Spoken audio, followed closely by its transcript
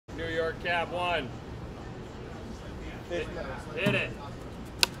Shark cap 1. Hit it.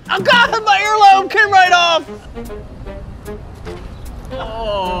 I got him! My earlobe came right off!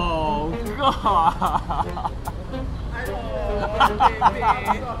 Oh, God.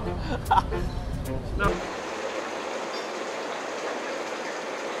 No.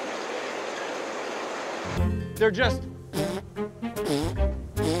 They're just...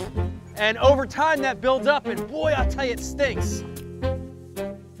 And over time that builds up, and boy, I'll tell you, it stinks.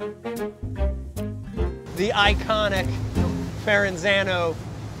 The iconic Faranzano,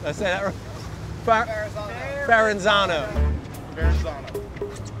 did I say that right? Faranzano.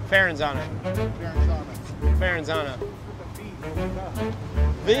 Faranzano. Faranzano.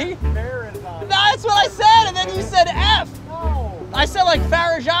 V? Faranzano. That's what I said, and then you said F. No. I said like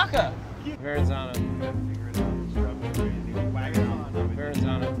Farajaka. Faranzano.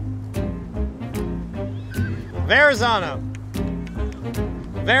 Faranzano. Verrazano.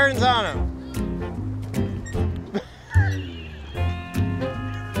 Verrazano.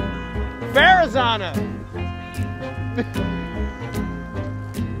 Verrazano.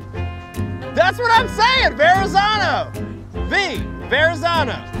 That's what I'm saying. Verrazano. V.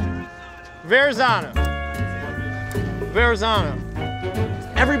 Verrazano. Verrazano. Verrazano.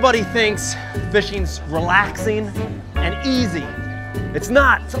 Everybody thinks fishing's relaxing and easy. It's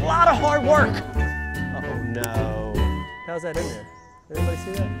not. It's a lot of hard work. Oh no. How's that in there? Everybody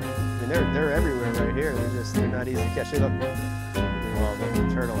see that? I mean, they're everywhere right here. They're not easy to catch. Look. Well, the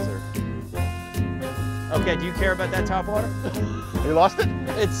turtles are. Okay, do you care about that top water? You lost it?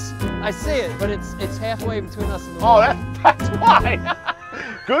 I see it, but it's halfway between us and the water. Oh, that's why.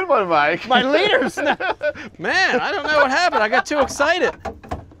 Good one, Mike. My leader's Man, I don't know what happened. I got too excited.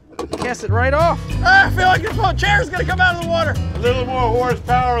 Cast it right off. I feel like your phone chair's gonna come out of the water. A little more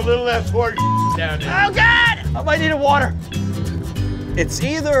horsepower, a little less horse down there. Oh God! I might need a water. It's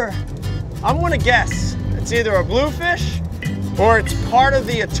either, I'm gonna guess, it's either a bluefish or it's part of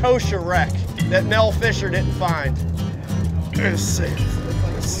the Etosha wreck that Mel Fisher didn't find. Let's see.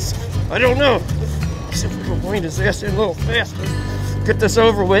 I don't know. Let's see if we can wind his ass in a little faster. Get this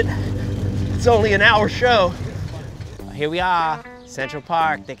over with. It's only an hour show. Here we are, Central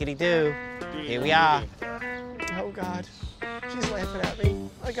Park, dickety-doo. Here we are. Oh God, she's laughing at me.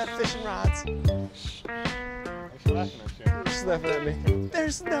 I got fishing rods. She's laughing at me.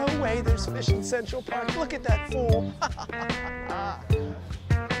 There's no way there's fish in Central Park. Look at that fool.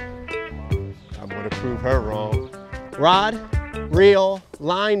 I'm gonna prove her wrong. Rod, reel,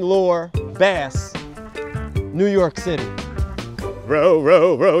 line, lure, bass, New York City. Row,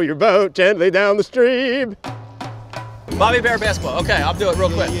 row, row your boat gently down the stream. Bobby Bear basketball. Okay, I'll do it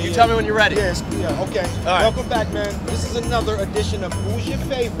real quick. You tell me when you're ready. Yes, yeah, okay. All right. Welcome back, man. This is another edition of Who's Your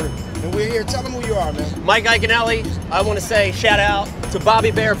Favorite? And we're here. Tell them who you are, man. Mike Iaconelli. I want to say shout out to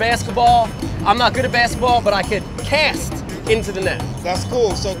Bobby Bear basketball. I'm not good at basketball, but I could cast into the net. That's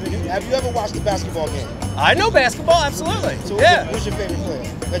cool. So have you ever watched a basketball game? I know basketball, absolutely. So who's your favorite player?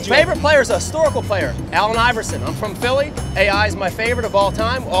 Favorite player is a historical player, Allen Iverson. I'm from Philly. AI is my favorite of all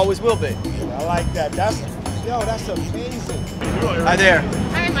time, always will be. I like that. That's amazing. Hi there.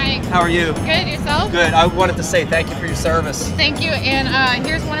 Hi, Mike. How are you? Good, yourself? Good. I wanted to say thank you for your service. Thank you, and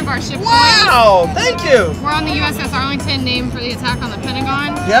here's one of our ship Wow, coins. thank you. We're on the USS Arlington, named for the attack on the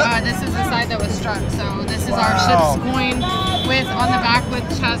Pentagon. Yep. This is the side that was struck, so this is our ship's coin with on the back,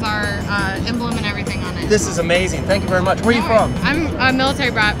 which has our emblem and everything on it. This is amazing. Thank you very much. Where are you from? I'm a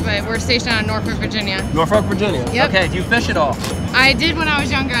military brat, but we're stationed out in Norfolk, Virginia. Norfolk, Virginia. Yep. Okay, do you fish at all? I did when I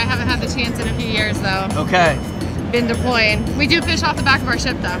was younger. I haven't had the chance in a few years, though. Okay. Been deployed. We do fish off the back of our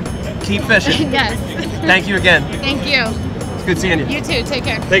ship, though. Keep fishing. Yes. Thank you again. Thank you. It's good seeing you. You too. Take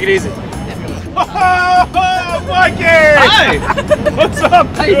care. Take it easy. Oh, Mikey! Hi! What's up?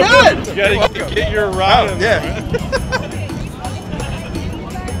 How you doing? You gotta get your rod in there.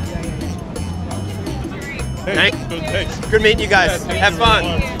 Thanks. Good meeting you guys. Yeah, have fun.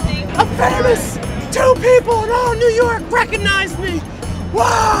 I'm famous. 2 people in all New York recognize me.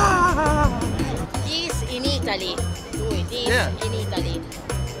 Wow! This in Italy. This in Italy.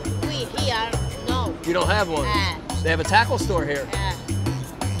 We here, no. You don't have one. They have a tackle store here.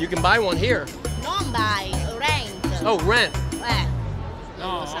 You can buy one here. Non buy, rent. Oh, rent.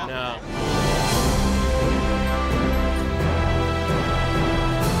 No. No.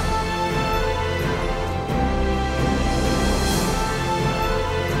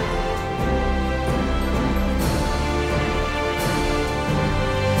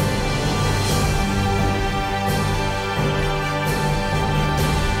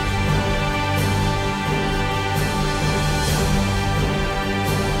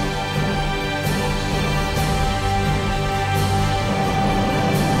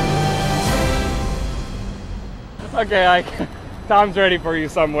 Okay, Tom's ready for you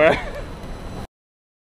somewhere.